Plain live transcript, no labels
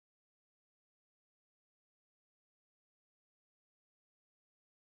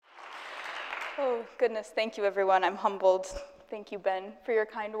Oh, goodness, thank you, everyone. I'm humbled. Thank you, Ben, for your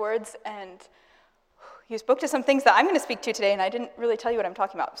kind words. And you spoke to some things that I'm going to speak to today, and I didn't really tell you what I'm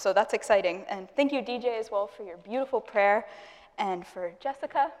talking about, so that's exciting. And thank you, DJ, as well, for your beautiful prayer, and for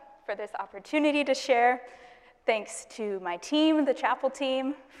Jessica for this opportunity to share. Thanks to my team, the chapel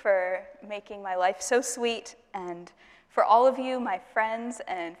team, for making my life so sweet, and for all of you, my friends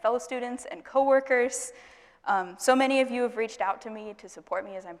and fellow students and coworkers. So many of you have reached out to me to support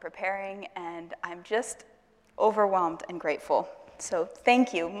me as I'm preparing, and I'm just overwhelmed and grateful. So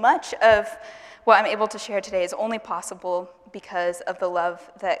thank you. Much of what I'm able to share today is only possible because of the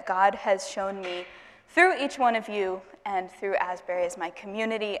love that God has shown me through each one of you and through Asbury as my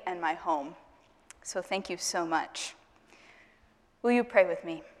community and my home. So thank you so much. Will you pray with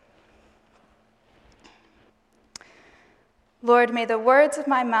me? Lord, may the words of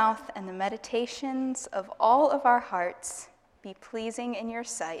my mouth and the meditations of all of our hearts be pleasing in your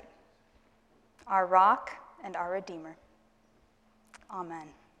sight, our rock and our Redeemer. Amen.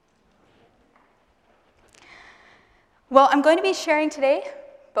 Well, I'm going to be sharing today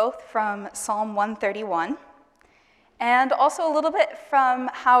both from Psalm 131 and also a little bit from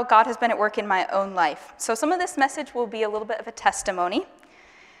how God has been at work in my own life. So some of this message will be a little bit of a testimony.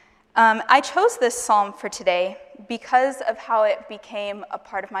 I chose this psalm for today because of how it became a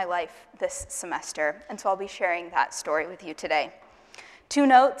part of my life this semester, and so I'll be sharing that story with you today. 2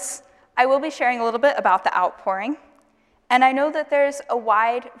 notes: I will be sharing a little bit about the outpouring, and I know that there's a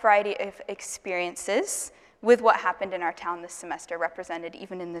wide variety of experiences with what happened in our town this semester, represented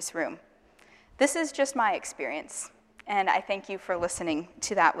even in this room. This is just my experience, and I thank you for listening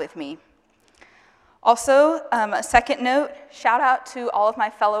to that with me. Also, a second note, shout out to all of my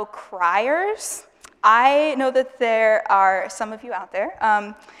fellow criers. I know that there are some of you out there,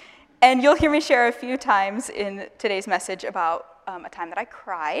 and you'll hear me share a few times in today's message about a time that I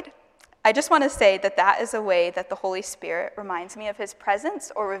cried. I just want to say that that is a way that the Holy Spirit reminds me of his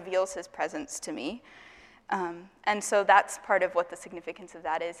presence or reveals his presence to me. And so that's part of what the significance of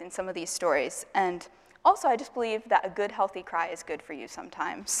that is in some of these stories. And also, I just believe that a good, healthy cry is good for you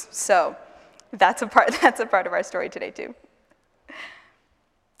sometimes. So that's a part of our story today, too.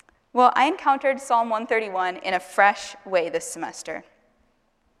 Well, I encountered Psalm 131 in a fresh way this semester,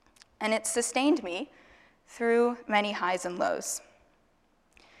 and it sustained me through many highs and lows.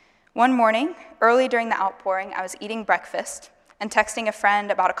 One morning, early during the outpouring, I was eating breakfast and texting a friend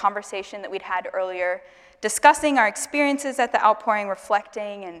about a conversation that we'd had earlier, discussing our experiences at the outpouring,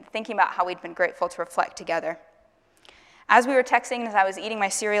 reflecting, and thinking about how we'd been grateful to reflect together. As we were texting, as I was eating my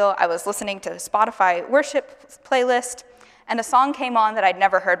cereal, I was listening to a Spotify worship playlist, and a song came on that I'd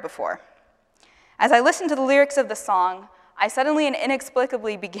never heard before. As I listened to the lyrics of the song, I suddenly and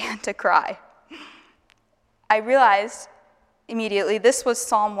inexplicably began to cry. I realized immediately this was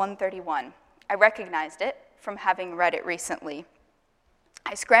Psalm 131. I recognized it from having read it recently.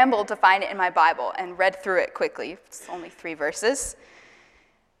 I scrambled to find it in my Bible and read through it quickly. It's only 3 verses.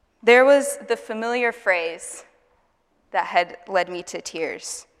 There was the familiar phrase that had led me to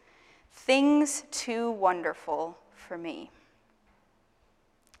tears: "Things too wonderful for me."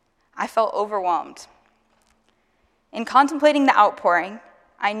 I felt overwhelmed. In contemplating the outpouring,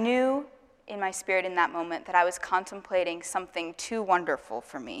 I knew in my spirit in that moment that I was contemplating something too wonderful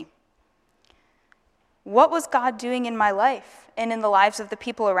for me. What was God doing in my life and in the lives of the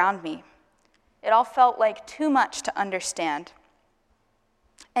people around me? It all felt like too much to understand.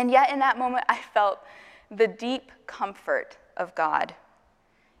 And yet in that moment, I felt the deep comfort of God,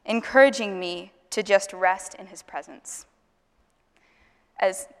 encouraging me to just rest in his presence.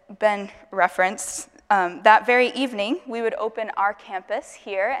 As Ben referenced, that very evening, we would open our campus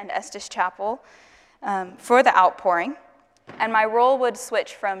here at Asbury Chapel for the outpouring, and my role would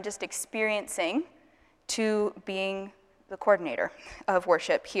switch from just experiencing to being the coordinator of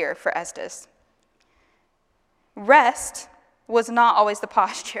worship here for Estes. Rest was not always the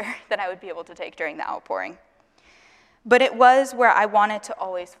posture that I would be able to take during the outpouring, but it was where I wanted to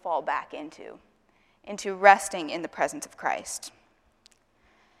always fall back into resting in the presence of Christ.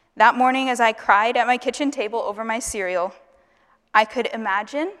 That morning, as I cried at my kitchen table over my cereal, I could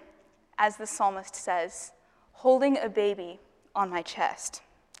imagine, as the psalmist says, holding a baby on my chest.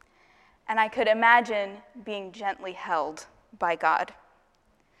 And I could imagine being gently held by God.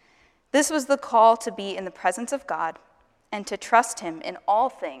 This was the call to be in the presence of God and to trust him in all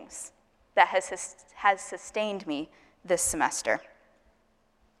things that has sustained me this semester.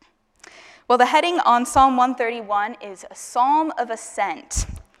 Well, the heading on Psalm 131 is a psalm of ascent.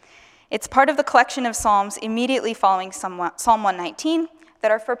 It's part of the collection of psalms immediately following Psalm 119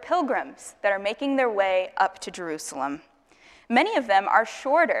 that are for pilgrims that are making their way up to Jerusalem. Many of them are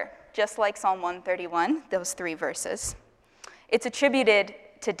shorter just like Psalm 131, those 3 verses. It's attributed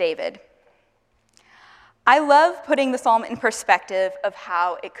to David. I love putting the psalm in perspective of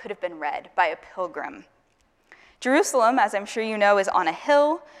how it could have been read by a pilgrim. Jerusalem, as I'm sure you know, is on a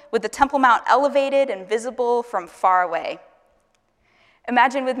hill with the Temple Mount elevated and visible from far away.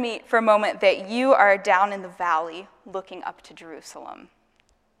 Imagine with me for a moment that you are down in the valley looking up to Jerusalem.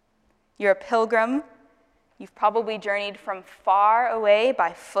 You're a pilgrim. You've probably journeyed from far away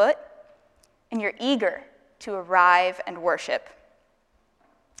by foot, and you're eager to arrive and worship.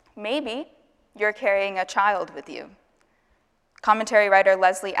 Maybe you're carrying a child with you. Commentary writer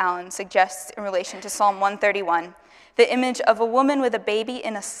Leslie Allen suggests in relation to Psalm 131 the image of a woman with a baby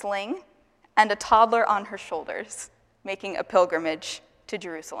in a sling and a toddler on her shoulders, making a pilgrimage to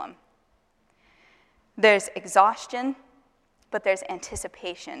Jerusalem. There's exhaustion, but there's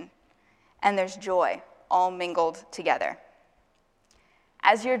anticipation, and there's joy, all mingled together.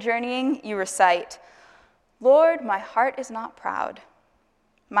 As you're journeying, you recite, "Lord, my heart is not proud.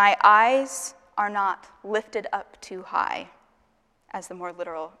 My eyes are not lifted up too high," as the more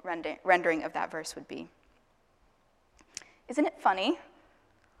literal rendering of that verse would be. Isn't it funny?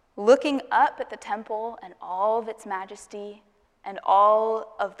 Looking up at the temple and all of its majesty and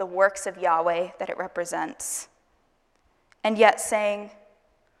all of the works of Yahweh that it represents, and yet saying,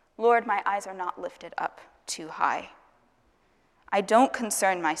 "Lord, my eyes are not lifted up too high. I don't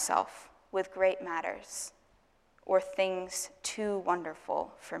concern myself with great matters or things too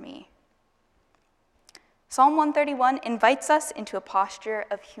wonderful for me." Psalm 131 invites us into a posture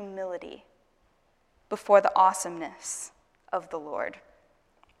of humility before the awesomeness of the Lord.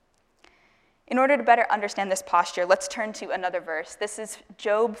 In order to better understand this posture, let's turn to another verse. This is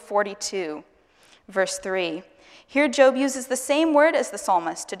Job 42, verse 3. Here, Job uses the same word as the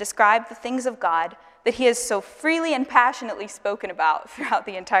psalmist to describe the things of God that he has so freely and passionately spoken about throughout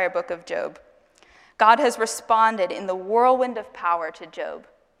the entire book of Job. God has responded in the whirlwind of power to Job.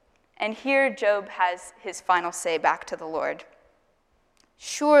 And here Job has his final say back to the Lord.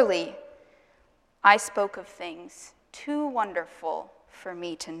 "Surely I spoke of things too wonderful for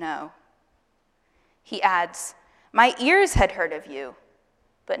me to know." He adds, "My ears had heard of you,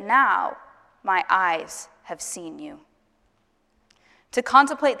 but now my eyes have seen you." To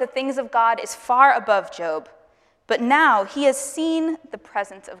contemplate the things of God is far above Job, but now he has seen the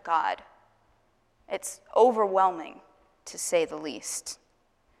presence of God. It's overwhelming, to say the least.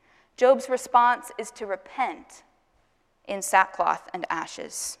 Job's response is to repent in sackcloth and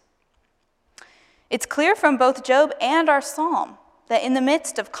ashes. It's clear from both Job and our psalm that in the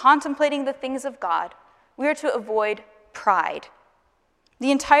midst of contemplating the things of God, we are to avoid pride.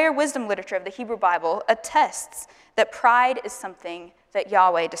 The entire wisdom literature of the Hebrew Bible attests that pride is something that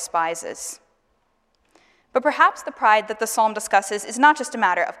Yahweh despises. But perhaps the pride that the psalm discusses is not just a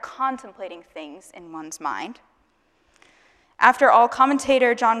matter of contemplating things in one's mind. After all,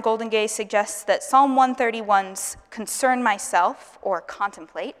 commentator John Goldingay suggests that Psalm 131's concern myself, or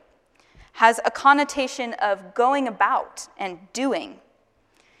contemplate, has a connotation of going about and doing,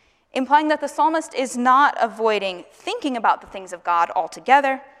 implying that the psalmist is not avoiding thinking about the things of God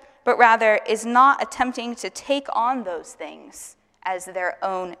altogether, but rather is not attempting to take on those things as their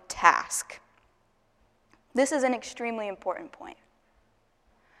own task. This is an extremely important point.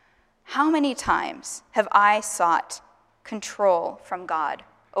 How many times have I sought control from God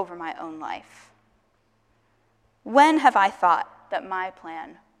over my own life? When have I thought that my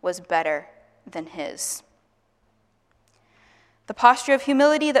plan was better than his? The posture of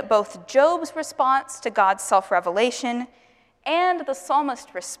humility that both Job's response to God's self-revelation and the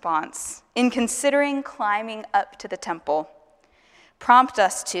psalmist's response in considering climbing up to the temple prompt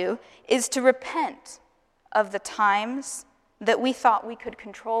us to is to repent of the times that we thought we could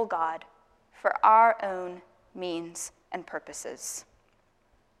control God for our own means and purposes.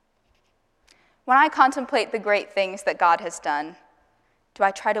 When I contemplate the great things that God has done, do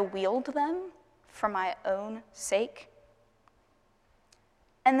I try to wield them for my own sake?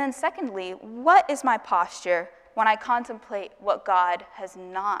 And then secondly, what is my posture when I contemplate what God has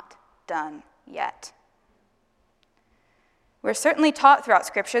not done yet? We're certainly taught throughout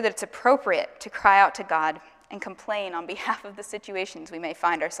Scripture that it's appropriate to cry out to God and complain on behalf of the situations we may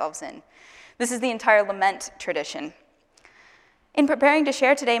find ourselves in. This is the entire lament tradition. In preparing to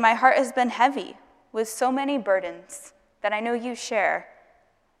share today, my heart has been heavy with so many burdens that I know you share,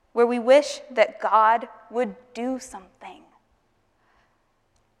 where we wish that God would do something.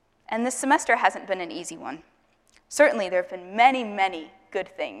 And this semester hasn't been an easy one. Certainly, there have been many, many good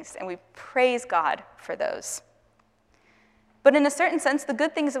things, and we praise God for those. But in a certain sense, the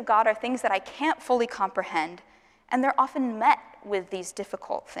good things of God are things that I can't fully comprehend, and they're often met with these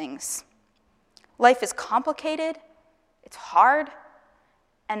difficult things. Life is complicated, it's hard,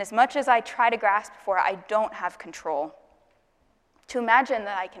 and as much as I try to grasp for it, I don't have control. To imagine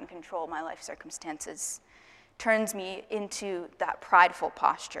that I can control my life circumstances turns me into that prideful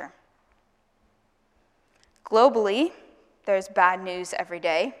posture. Globally, there's bad news every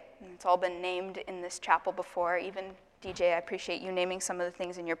day, and it's all been named in this chapel before. Even DJ, I appreciate you naming some of the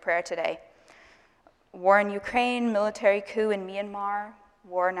things in your prayer today. War in Ukraine, military coup in Myanmar,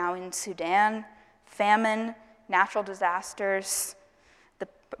 war now in Sudan, famine, natural disasters, the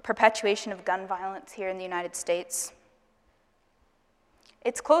perpetuation of gun violence here in the United States.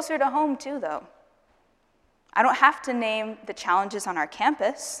 It's closer to home too, though. I don't have to name the challenges on our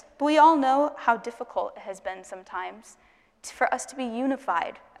campus, but we all know how difficult it has been sometimes for us to be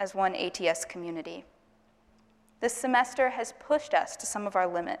unified as one ATS community. This semester has pushed us to some of our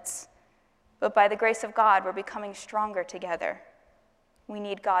limits, but by the grace of God, we're becoming stronger together. We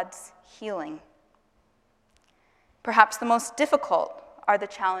need God's healing. Perhaps the most difficult are the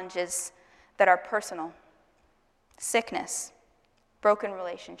challenges that are personal: sickness, broken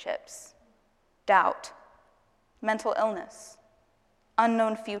relationships, doubt, mental illness,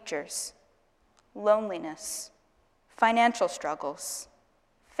 unknown futures, loneliness, financial struggles,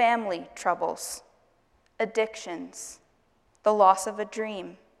 family troubles, addictions, the loss of a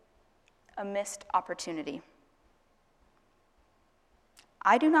dream, a missed opportunity.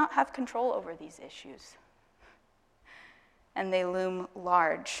 I do not have control over these issues, and they loom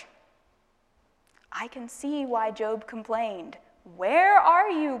large. I can see why Job complained. Where are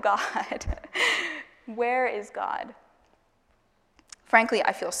you, God? Where is God? Frankly,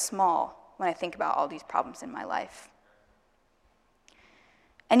 I feel small when I think about all these problems in my life.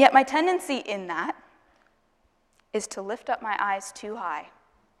 And yet my tendency in that is to lift up my eyes too high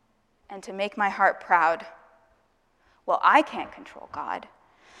and to make my heart proud. Well, I can't control God,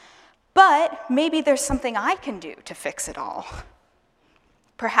 but maybe there's something I can do to fix it all.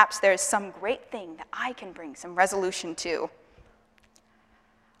 Perhaps there's some great thing that I can bring some resolution to.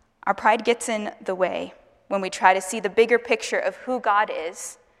 Our pride gets in the way when we try to see the bigger picture of who God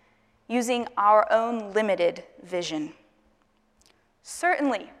is, using our own limited vision.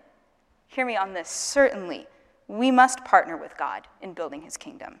 Certainly, hear me on this, certainly, we must partner with God in building his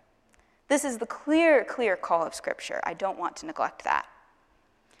kingdom. This is the clear call of Scripture. I don't want to neglect that.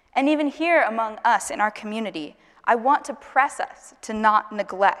 And even here among us in our community, I want to press us to not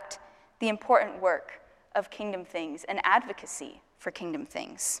neglect the important work of kingdom things and advocacy for kingdom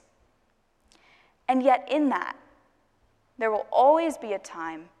things. And yet in that, there will always be a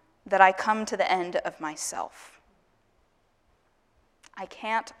time that I come to the end of myself. I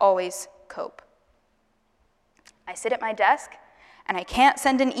can't always cope. I sit at my desk, and I can't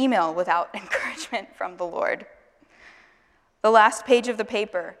send an email without encouragement from the Lord. The last page of the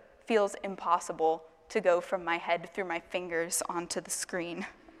paper feels impossible to go from my head through my fingers onto the screen.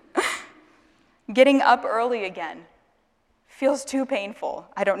 Getting up early again feels too painful.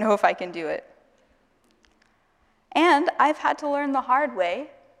 I don't know if I can do it. And I've had to learn the hard way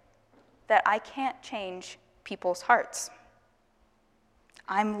that I can't change people's hearts.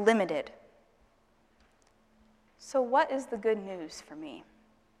 I'm limited. So what is the good news for me?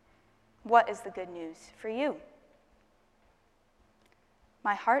 What is the good news for you?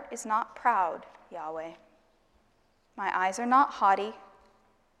 My heart is not proud, Yahweh. My eyes are not haughty.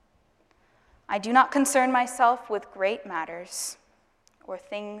 I do not concern myself with great matters or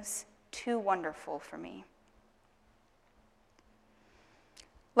things too wonderful for me.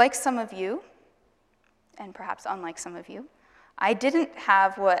 Like some of you, and perhaps unlike some of you, I didn't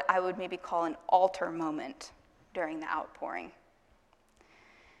have what I would maybe call an altar moment during the outpouring.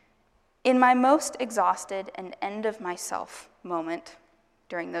 In my most exhausted and end of myself moment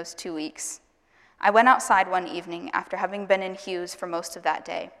during those 2 weeks, I went outside one evening after having been in Hughes for most of that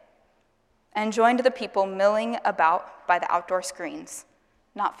day and joined the people milling about by the outdoor screens,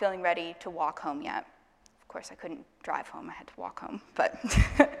 not feeling ready to walk home yet. Of course, I couldn't drive home, I had to walk home, but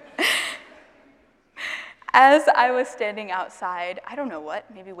as I was standing outside, I don't know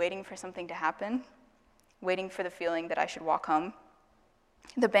what, maybe waiting for something to happen, waiting for the feeling that I should walk home,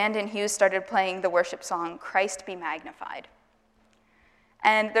 the band in Hughes started playing the worship song, Christ Be Magnified.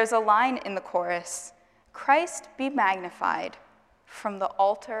 And there's a line in the chorus, Christ be magnified from the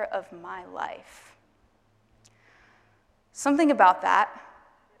altar of my life. Something about that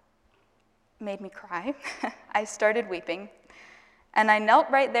made me cry. I started weeping, and I knelt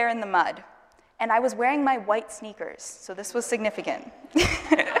right there in the mud, and I was wearing my white sneakers, so this was significant.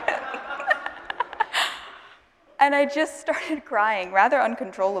 And I just started crying rather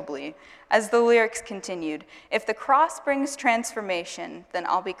uncontrollably as the lyrics continued. If the cross brings transformation, then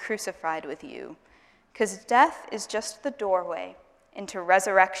I'll be crucified with you, 'cause death is just the doorway into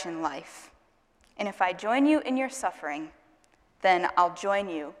resurrection life. And if I join you in your suffering, then I'll join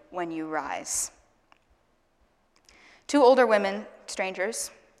you when you rise. Two older women, strangers,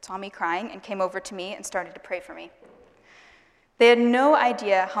 saw me crying and came over to me and started to pray for me. They had no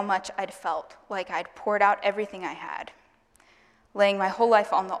idea how much I'd felt like I'd poured out everything I had, laying my whole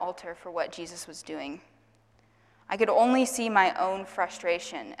life on the altar for what Jesus was doing. I could only see my own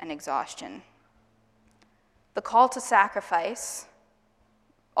frustration and exhaustion. The call to sacrifice,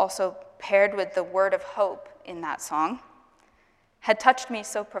 also paired with the word of hope in that song, had touched me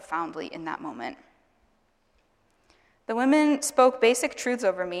so profoundly in that moment. The women spoke basic truths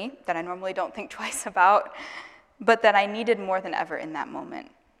over me that I normally don't think twice about, but that I needed more than ever in that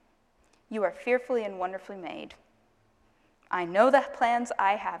moment. You are fearfully and wonderfully made. I know the plans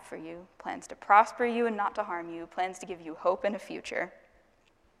I have for you, plans to prosper you and not to harm you, plans to give you hope and a future.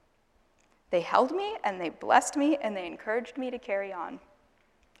 They held me and they blessed me and they encouraged me to carry on.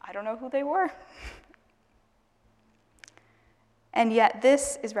 I don't know who they were. And yet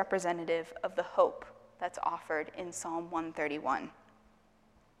this is representative of the hope that's offered in Psalm 131.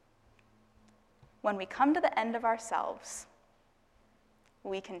 When we come to the end of ourselves,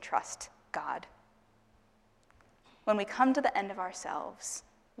 we can trust God. When we come to the end of ourselves,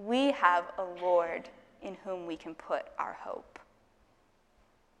 we have a Lord in whom we can put our hope.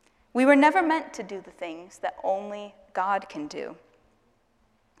 We were never meant to do the things that only God can do.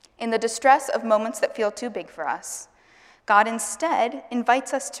 In the distress of moments that feel too big for us, God instead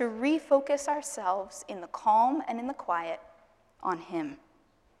invites us to refocus ourselves in the calm and in the quiet on Him.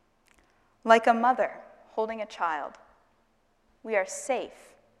 Like a mother holding a child, we are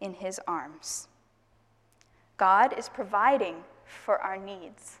safe in His arms. God is providing for our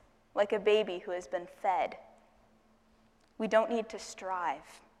needs, like a baby who has been fed. We don't need to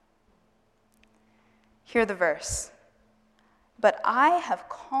strive. Hear the verse. But I have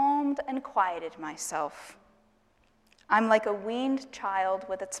calmed and quieted myself. I'm like a weaned child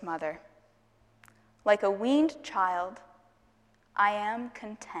with its mother. Like a weaned child, I am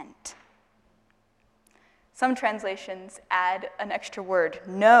content. Some translations add an extra word,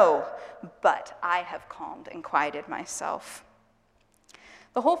 no, but I have calmed and quieted myself.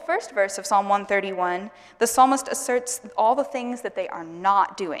 The whole first verse of Psalm 131, the psalmist asserts all the things that they are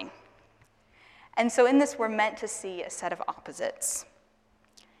not doing. And so in this, we're meant to see a set of opposites.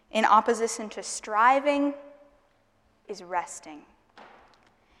 In opposition to striving is resting.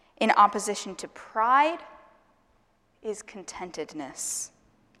 In opposition to pride is contentedness.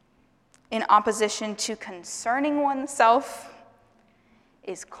 In opposition to concerning oneself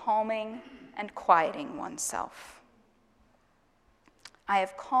is calming and quieting oneself. I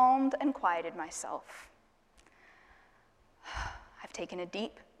have calmed and quieted myself. I've taken a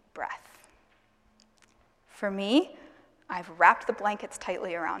deep breath. For me, I've wrapped the blankets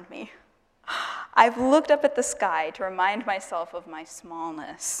tightly around me. I've looked up at the sky to remind myself of my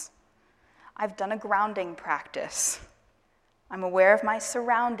smallness. I've done a grounding practice. I'm aware of my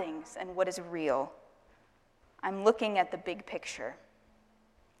surroundings and what is real. I'm looking at the big picture.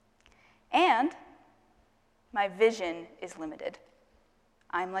 And my vision is limited.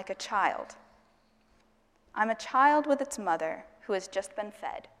 I'm like a child. I'm a child with its mother who has just been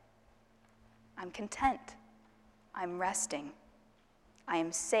fed. I'm content. I'm resting. I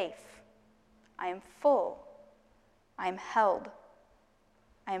am safe. I am full. I am held.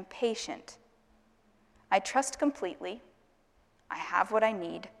 I am patient. I trust completely. I have what I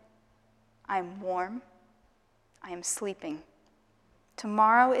need. I am warm. I am sleeping.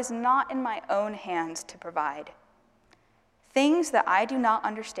 Tomorrow is not in my own hands to provide. Things that I do not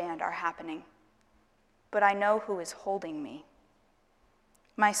understand are happening, but I know who is holding me.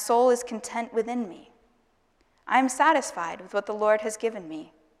 My soul is content within me. I am satisfied with what the Lord has given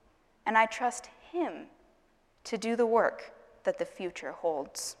me, and I trust Him to do the work that the future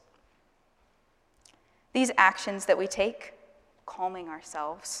holds. These actions that we take, calming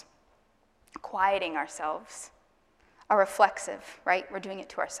ourselves, quieting ourselves, are reflexive, right? We're doing it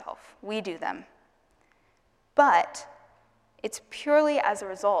to ourselves. We do them. But it's purely as a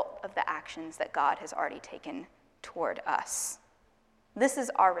result of the actions that God has already taken toward us. This is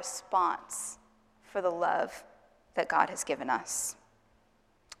our response for the love that God has given us.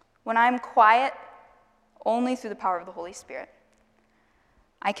 When I'm quiet, only through the power of the Holy Spirit,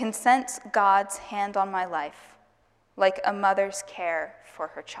 I can sense God's hand on my life, like a mother's care for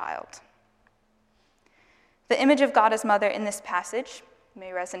her child. The image of God as mother in this passage may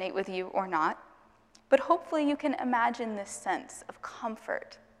resonate with you or not, but hopefully you can imagine this sense of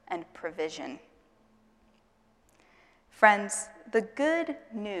comfort and provision. Friends, the good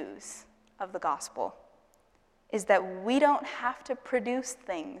news of the gospel is that we don't have to produce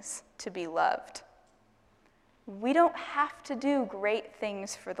things to be loved. We don't have to do great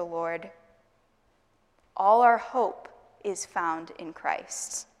things for the Lord. All our hope is found in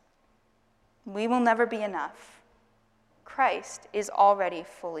Christ. We will never be enough. Christ is already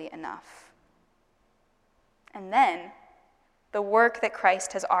fully enough. And then, the work that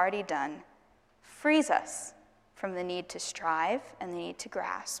Christ has already done frees us from the need to strive and the need to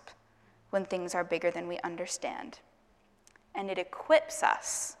grasp when things are bigger than we understand. And it equips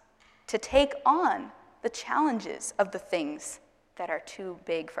us to take on the challenges of the things that are too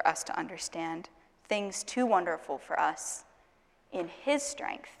big for us to understand, things too wonderful for us, in his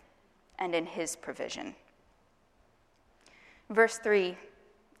strength and in his provision. Verse 3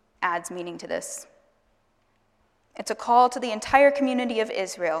 adds meaning to this. It's a call to the entire community of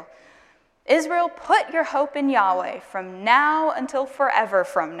Israel. Israel, put your hope in Yahweh from now until forever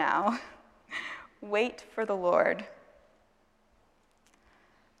from now. Wait for the Lord.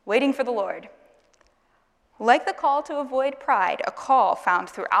 Waiting for the Lord. Like the call to avoid pride, a call found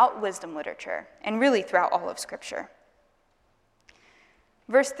throughout wisdom literature, and really throughout all of Scripture.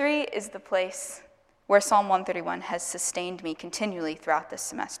 Verse 3 is the place where Psalm 131 has sustained me continually throughout this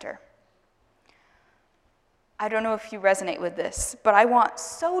semester. I don't know if you resonate with this, but I want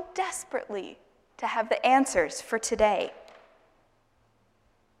so desperately to have the answers for today.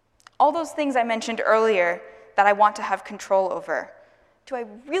 All those things I mentioned earlier that I want to have control over. Do I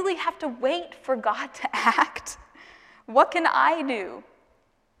really have to wait for God to act? What can I do?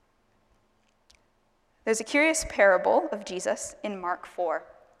 There's a curious parable of Jesus in Mark 4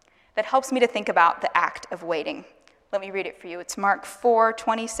 that helps me to think about the act of waiting. Let me read it for you. It's Mark 4,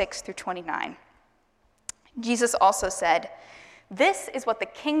 26 through 29. Jesus also said, "This is what the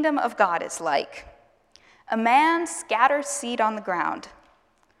kingdom of God is like. A man scatters seed on the ground.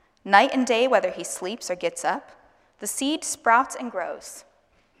 Night and day, whether he sleeps or gets up, the seed sprouts and grows,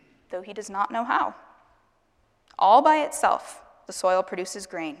 though he does not know how. All by itself, the soil produces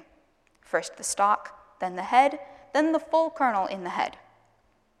grain. First the stalk, then the head, then the full kernel in the head.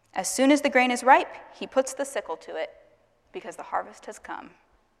 As soon as the grain is ripe, he puts the sickle to it, because the harvest has come."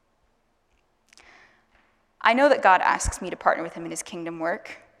 I know that God asks me to partner with him in his kingdom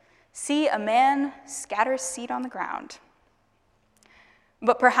work. See, a man scatters seed on the ground.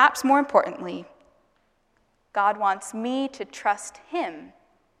 But perhaps more importantly, God wants me to trust him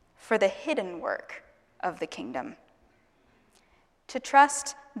for the hidden work of the kingdom. To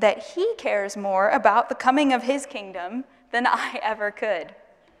trust that he cares more about the coming of his kingdom than I ever could.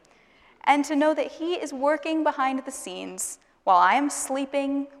 And to know that he is working behind the scenes while I am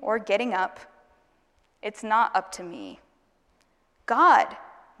sleeping or getting up. It's not up to me. God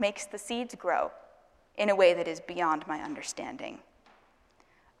makes the seeds grow in a way that is beyond my understanding.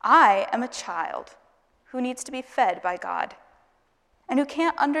 I am a child who needs to be fed by God and who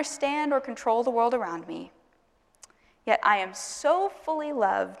can't understand or control the world around me. Yet I am so fully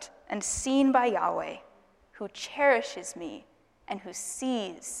loved and seen by Yahweh, who cherishes me and who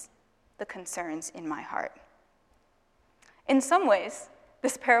sees the concerns in my heart. In some ways,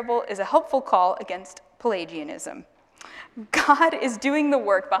 this parable is a helpful call against Pelagianism. God is doing the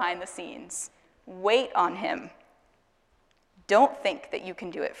work behind the scenes. Wait on him. Don't think that you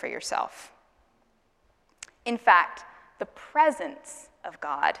can do it for yourself. In fact, the presence of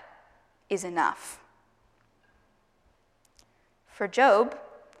God is enough. For Job,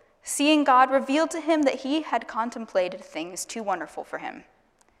 seeing God revealed to him that he had contemplated things too wonderful for him.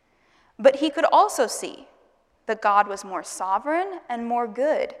 But he could also see that God was more sovereign and more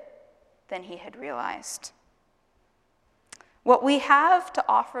good than he had realized. What we have to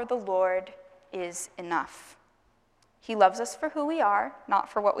offer the Lord is enough. He loves us for who we are, not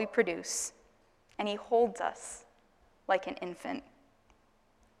for what we produce, and he holds us like an infant.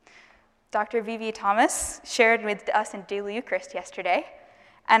 Dr. V.V. Thomas shared with us in Daily Eucharist yesterday,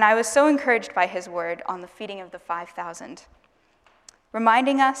 and I was so encouraged by his word on the feeding of the 5,000,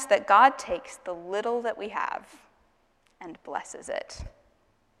 reminding us that God takes the little that we have and blesses it.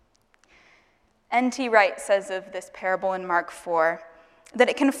 N.T. Wright says of this parable in Mark 4 that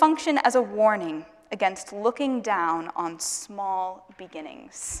it can function as a warning against looking down on small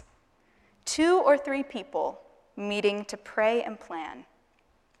beginnings. 2 or 3 people meeting to pray and plan.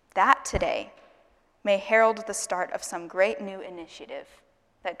 That today may herald the start of some great new initiative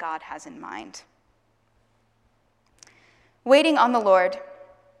that God has in mind. Waiting on the Lord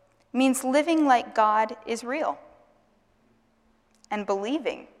means living like God is real and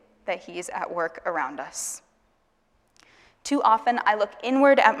believing that he is at work around us. Too often I look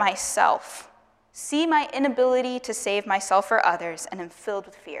inward at myself, see my inability to save myself or others, and am filled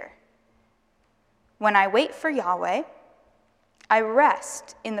with fear. When I wait for Yahweh, I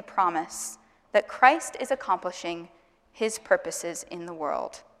rest in the promise that Christ is accomplishing his purposes in the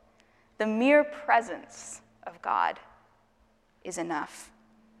world. The mere presence of God is enough,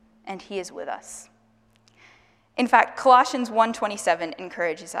 and he is with us. In fact, Colossians 1:27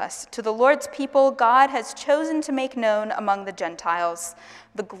 encourages us, "To the Lord's people, God has chosen to make known among the Gentiles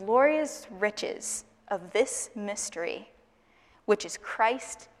the glorious riches of this mystery, which is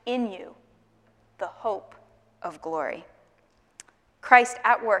Christ in you, the hope of glory." Christ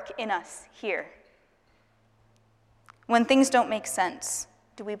at work in us here. When things don't make sense,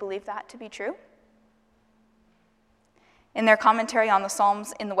 do we believe that to be true? In their commentary on the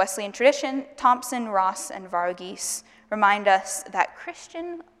Psalms in the Wesleyan tradition, Thompson, Ross, and Varghese remind us that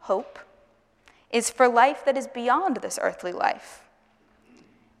Christian hope is for life that is beyond this earthly life.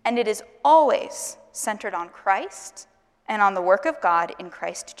 And it is always centered on Christ and on the work of God in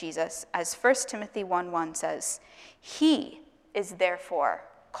Christ Jesus, as 1 Timothy 1:1 says, "He is therefore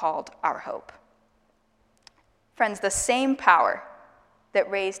called our hope." Friends, the same power that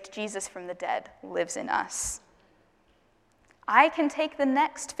raised Jesus from the dead lives in us. I can take the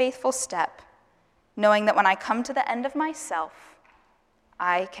next faithful step, knowing that when I come to the end of myself,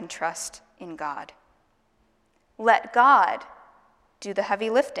 I can trust in God. Let God do the heavy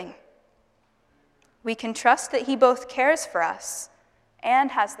lifting. We can trust that he both cares for us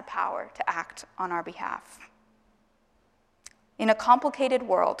and has the power to act on our behalf. In a complicated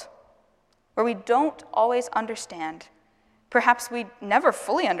world where we don't always understand, perhaps we never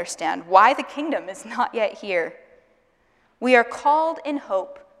fully understand why the kingdom is not yet here, we are called in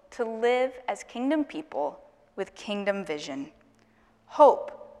hope to live as kingdom people with kingdom vision.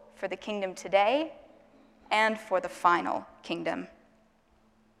 Hope for the kingdom today and for the final kingdom.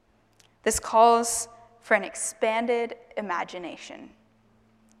 This calls for an expanded imagination,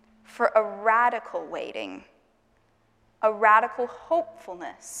 for a radical waiting, a radical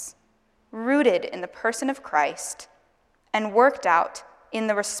hopefulness rooted in the person of Christ and worked out in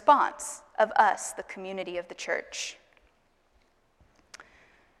the response of us, the community of the church.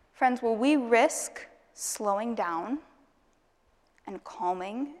 Friends, will we risk slowing down and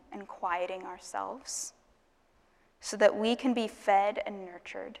calming and quieting ourselves so that we can be fed and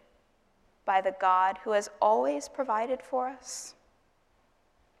nurtured by the God who has always provided for us?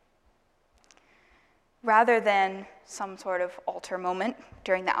 Rather than some sort of altar moment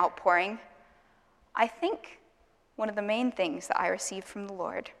during the outpouring, I think one of the main things that I received from the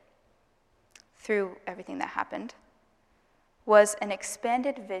Lord through everything that happened was an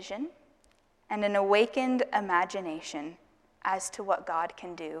expanded vision and an awakened imagination as to what God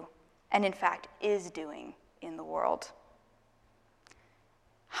can do, and in fact is doing in the world.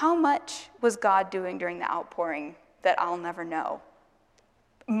 How much was God doing during the outpouring that I'll never know?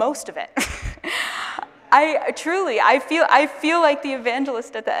 Most of it. I feel like the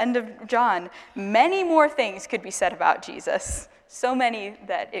evangelist at the end of John. Many more things could be said about Jesus, so many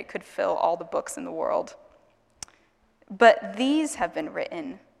that it could fill all the books in the world. But these have been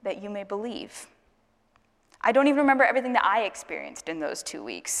written that you may believe. I don't even remember everything that I experienced in those 2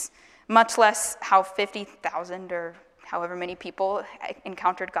 weeks, much less how 50,000 or however many people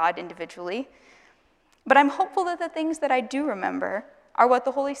encountered God individually. But I'm hopeful that the things that I do remember are what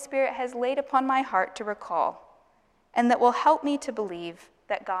the Holy Spirit has laid upon my heart to recall, and that will help me to believe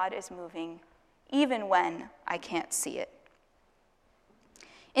that God is moving even when I can't see it.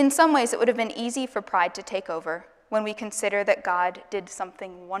 In some ways, it would have been easy for pride to take over when we consider that God did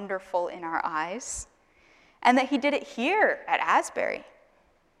something wonderful in our eyes, and that he did it here at Asbury.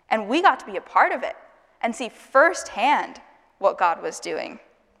 And we got to be a part of it and see firsthand what God was doing.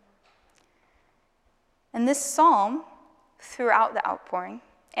 And this psalm, throughout the outpouring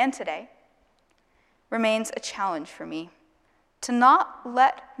and today, remains a challenge for me to not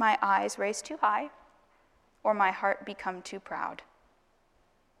let my eyes raise too high or my heart become too proud.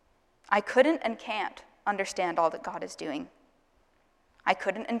 I couldn't and can't understand all that God is doing. I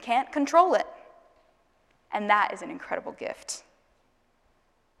couldn't and can't control it. And that is an incredible gift.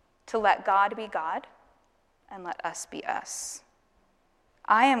 To let God be God and let us be us.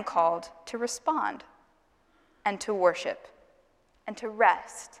 I am called to respond and to worship and to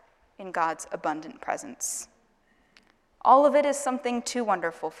rest in God's abundant presence. All of it is something too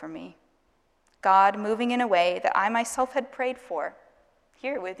wonderful for me. God moving in a way that I myself had prayed for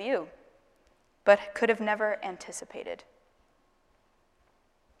here with you, but could have never anticipated.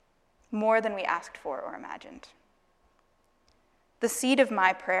 More than we asked for or imagined. the seed of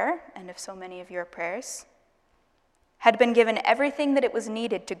my prayer, and of so many of your prayers, had been given everything that it was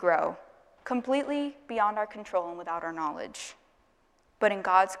needed to grow, completely beyond our control and without our knowledge, but in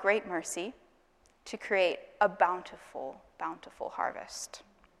God's great mercy, to create a bountiful, bountiful harvest.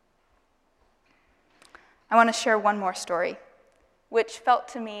 I want to share one more story, which felt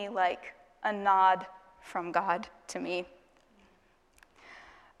to me like a nod from God to me.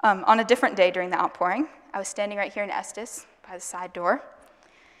 On a different day during the outpouring, I was standing right here in Estes by the side door,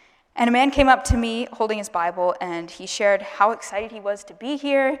 and a man came up to me holding his Bible, and he shared how excited he was to be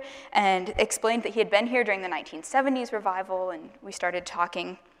here and explained that he had been here during the 1970s revival, and we started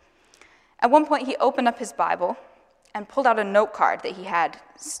talking. At one point, he opened up his Bible and pulled out a note card that he had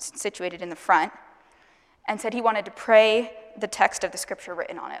situated in the front and said he wanted to pray the text of the scripture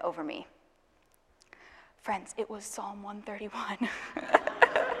written on it over me. Friends, it was Psalm 131.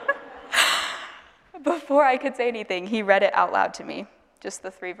 Before I could say anything, he read it out loud to me, just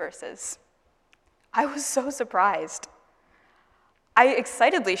the 3 verses. I was so surprised. I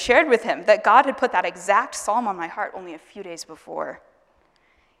excitedly shared with him that God had put that exact psalm on my heart only a few days before.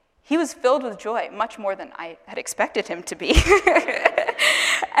 He was filled with joy, much more than I had expected him to be.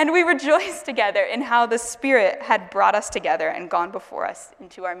 And we rejoiced together in how the Spirit had brought us together and gone before us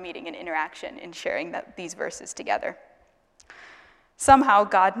into our meeting and interaction in sharing these verses together. Somehow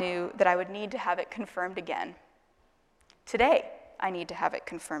God knew that I would need to have it confirmed again. Today, I need to have it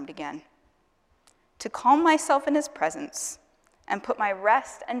confirmed again. To calm myself in his presence and put my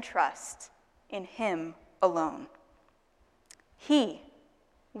rest and trust in him alone. He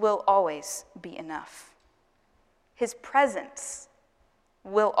will always be enough. His presence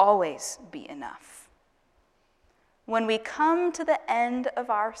will always be enough. When we come to the end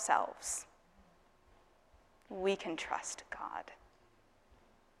of ourselves, we can trust God.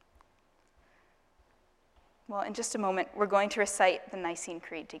 Well, in just a moment, we're going to recite the Nicene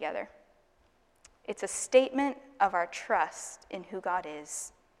Creed together. It's a statement of our trust in who God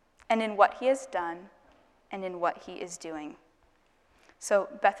is, and in what he has done, and in what he is doing. So,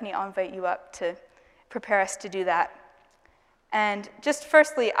 Bethany, I'll invite you up to prepare us to do that. And just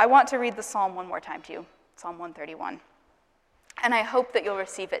firstly, I want to read the psalm one more time to you, Psalm 131. And I hope that you'll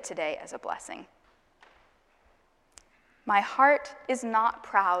receive it today as a blessing. My heart is not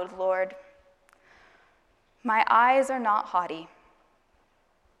proud, Lord. My eyes are not haughty.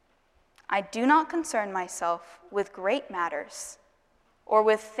 I do not concern myself with great matters or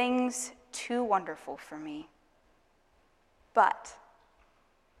with things too wonderful for me. But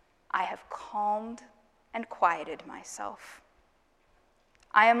I have calmed and quieted myself.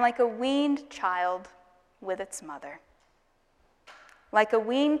 I am like a weaned child with its mother. Like a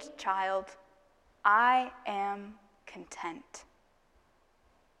weaned child, I am content.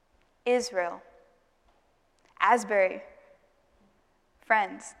 Israel, Asbury,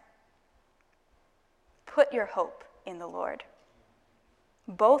 friends, put your hope in the Lord,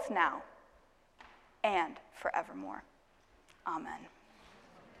 both now and forevermore. Amen.